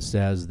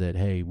 says that,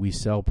 hey, we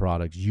sell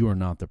products, you are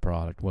not the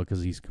product. Well,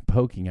 because he's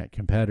poking at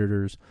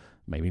competitors,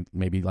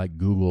 maybe like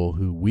Google,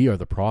 who we are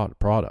the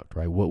product,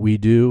 right? What we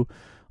do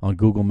on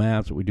Google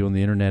Maps, what we do on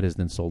the internet is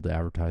then sold to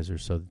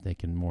advertisers so that they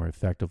can more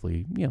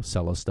effectively,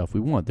 sell us stuff we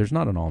want. There's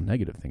not an all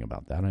negative thing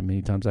about that.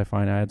 Many times I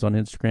find ads on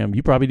Instagram.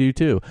 You probably do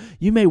too.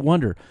 You may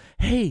wonder,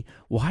 hey,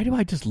 why do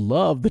I just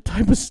love the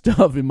type of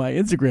stuff in my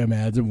Instagram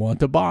ads and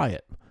want to buy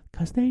it?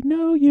 Because they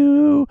know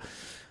you.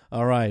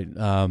 All right.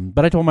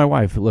 But I told my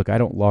wife, look, I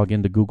don't log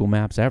into Google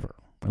Maps ever.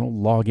 I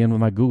don't log in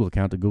with my Google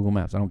account to Google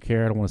Maps. I don't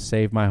care. I don't want to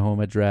save my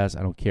home address.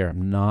 I don't care.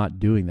 I'm not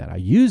doing that. I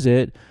use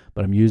it,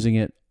 but I'm using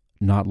it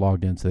not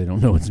logged in so they don't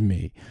know it's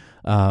me.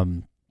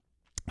 Certain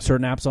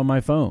apps on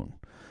my phone,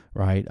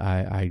 right?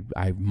 I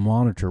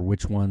monitor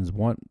which ones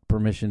want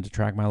permission to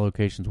track my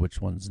locations,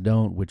 which ones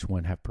don't, which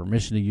one have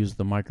permission to use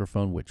the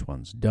microphone, which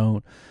ones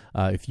don't.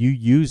 If you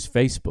use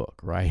Facebook,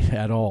 right,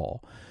 at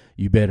all,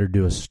 you better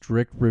do a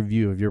strict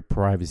review of your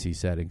privacy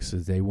settings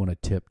because they want a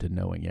tip to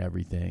knowing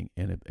everything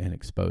and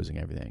exposing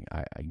everything.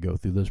 I go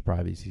through those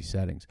privacy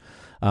settings.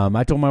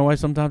 I told my wife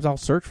sometimes I'll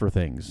search for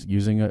things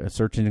using a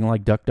search engine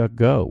like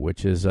DuckDuckGo,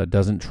 which is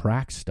doesn't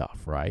track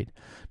stuff, right?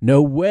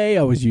 No way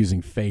I was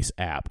using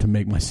FaceApp to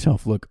make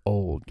myself look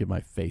old, give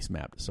my face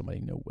map to somebody.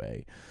 No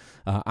way.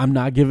 I'm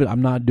not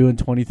doing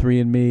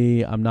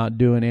 23andMe. I'm not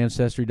doing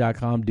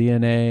Ancestry.com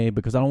DNA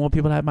because I don't want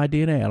people to have my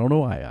DNA. I don't know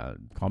why.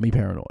 Call me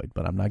paranoid,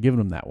 but I'm not giving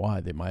them that.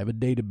 Why? They might have a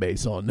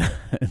database on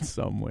that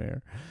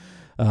somewhere.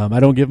 I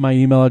don't give my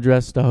email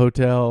address to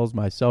hotels,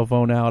 my cell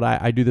phone out.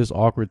 I do this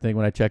awkward thing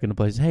when I check into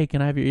places. Hey,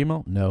 can I have your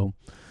email? No.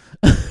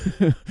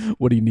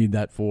 What do you need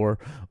that for?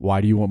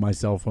 Why do you want my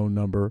cell phone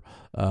number?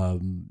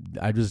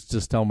 I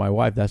just tell my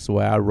wife that's the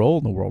way I roll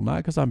in the world. Not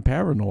because I'm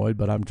paranoid,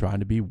 but I'm trying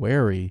to be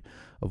wary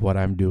of what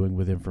I'm doing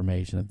with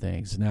information and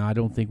things. Now, I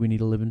don't think we need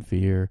to live in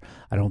fear.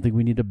 I don't think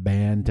we need to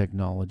ban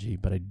technology,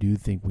 but I do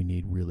think we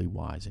need really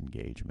wise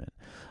engagement.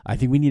 I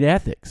think we need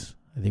ethics.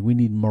 I think we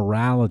need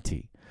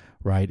morality,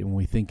 right? And when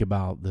we think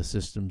about the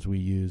systems we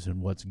use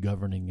and what's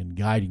governing and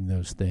guiding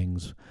those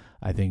things,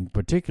 I think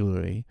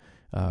particularly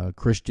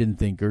Christian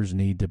thinkers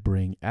need to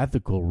bring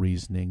ethical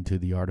reasoning to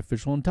the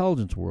artificial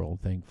intelligence world.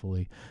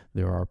 Thankfully,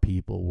 there are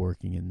people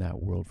working in that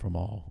world from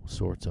all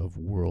sorts of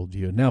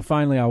worldview. Now,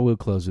 finally, I will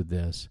close with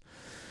this.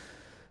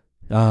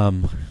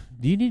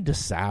 Do you need to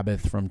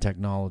Sabbath from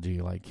technology?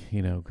 Like,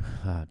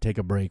 take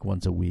a break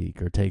once a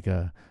week or take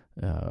a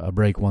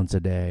break once a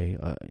day.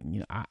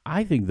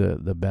 I think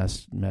the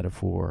best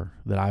metaphor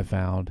that I've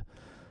found,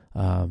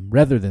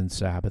 rather than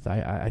Sabbath,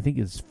 I think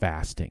is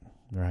fasting,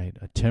 right?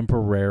 A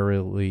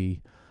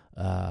temporarily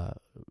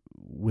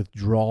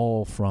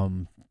withdrawal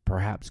from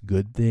perhaps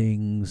good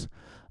things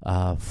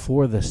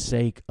for the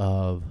sake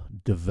of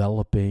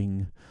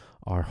developing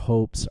our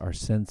hopes, our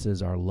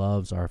senses, our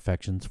loves, our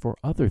affections for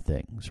other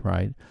things,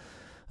 right?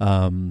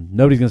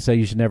 Nobody's going to say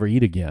you should never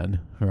eat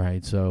again,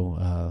 right?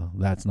 So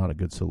that's not a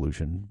good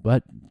solution.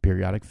 But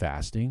periodic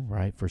fasting,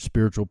 right, for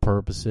spiritual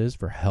purposes,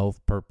 for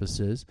health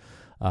purposes,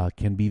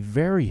 can be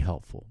very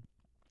helpful.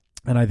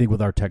 And I think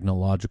with our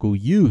technological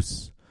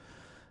use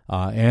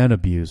and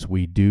abuse,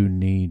 we do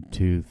need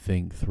to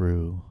think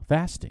through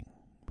fasting.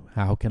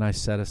 How can I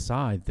set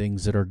aside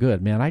things that are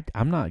good? Man,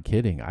 I'm not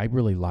kidding. I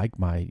really like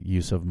my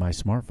use of my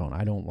smartphone.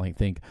 I don't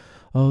think,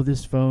 oh,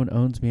 this phone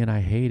owns me and I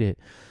hate it.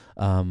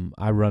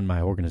 I run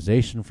my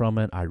organization from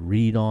it. I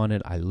read on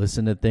it. I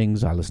listen to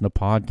things. I listen to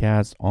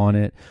podcasts on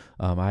it.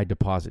 I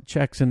deposit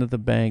checks into the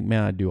bank.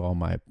 Man, I do all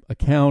my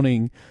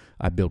accounting.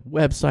 I build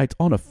websites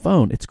on a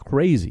phone. It's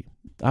crazy.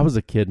 I was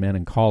a kid, man,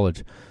 in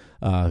college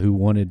who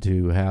wanted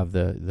to have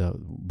the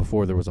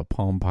before there was a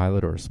Palm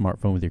Pilot or a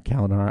smartphone with your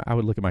calendar. I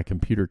would look at my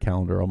computer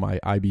calendar on my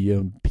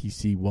IBM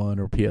PC1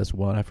 or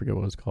PS1. I forget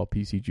what it was called,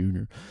 PC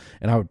Junior.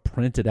 And I would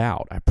print it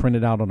out. I print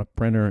it out on a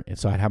printer, and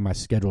so I'd have my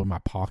schedule in my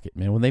pocket.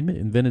 Man, when they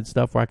invented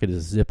stuff where I could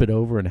just zip it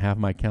over and have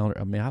my calendar,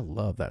 I mean, I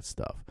love that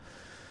stuff.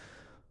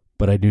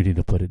 But I do need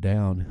to put it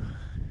down.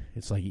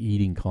 It's like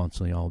eating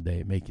constantly all day.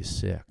 It makes you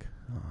sick.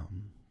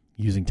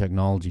 Using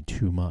technology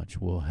too much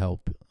will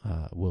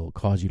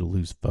cause you to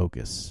lose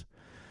focus.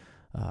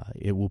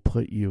 It will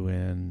put you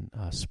in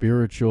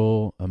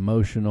spiritual,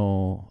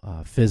 emotional,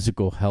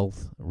 physical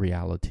health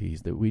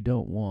realities that we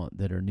don't want,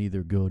 that are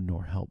neither good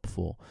nor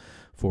helpful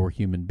for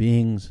human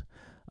beings.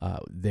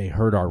 They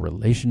hurt our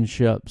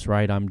relationships,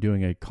 right? I'm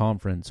doing a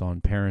conference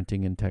on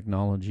parenting and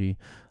technology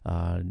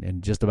in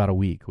just about a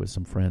week with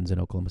some friends in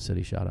Oklahoma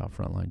City. Shout out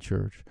Frontline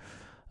Church.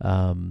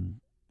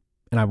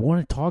 And I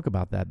want to talk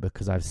about that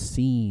because I've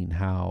seen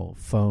how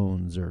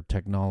phones or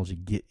technology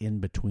get in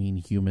between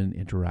human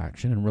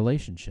interaction and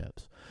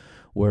relationships,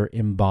 where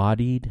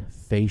embodied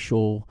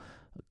facial,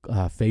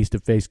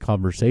 face-to-face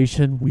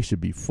conversation, we should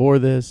be for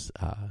this,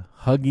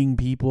 hugging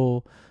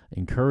people,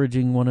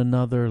 encouraging one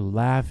another,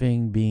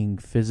 laughing, being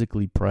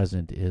physically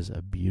present is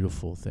a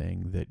beautiful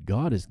thing that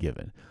God has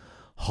given.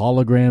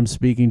 Hologram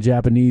speaking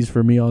Japanese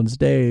for me on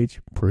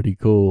stage, pretty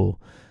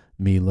cool.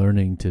 Me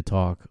learning to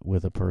talk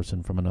with a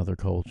person from another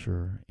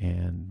culture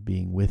and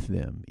being with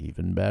them,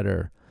 even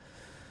better.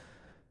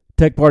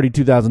 Tech Party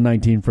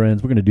 2019,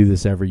 friends. We're going to do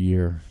this every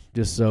year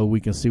just so we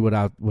can see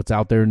what's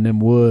out there in them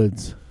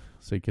woods,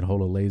 so you can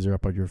hold a laser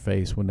up on your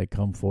face when they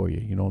come for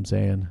you. You know what I'm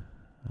saying?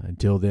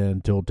 Until then,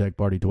 until Tech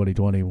Party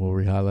 2020, we'll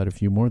re-highlight a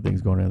few more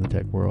things going on in the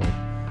tech world.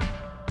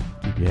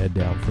 Keep your head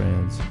down,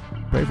 friends.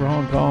 Pray for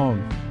Hong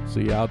Kong.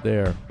 See you out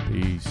there.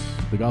 Peace.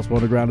 The Gospel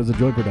Underground is a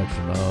joint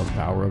production of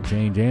Power of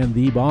Change and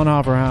the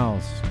Bonhoeffer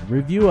House.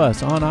 Review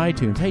us on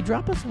iTunes. Hey,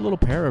 drop us a little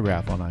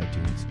paragraph on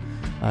iTunes.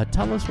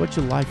 Tell us what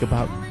you like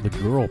about the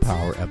Girl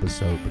Power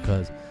episode,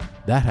 because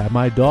that had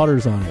my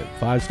daughters on it.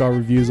 5-star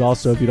reviews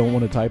also. If you don't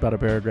want to type out a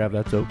paragraph,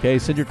 that's okay.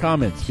 Send your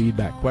comments,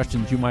 feedback,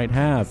 questions you might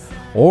have,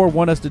 or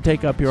want us to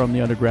take up here on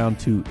the Underground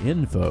to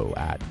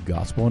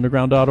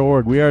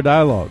info@gospelunderground.org. We are a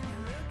dialogue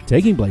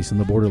taking place in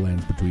the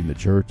borderlands between the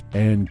church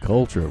and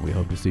culture. We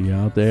hope to see you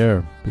out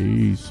there.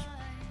 Peace.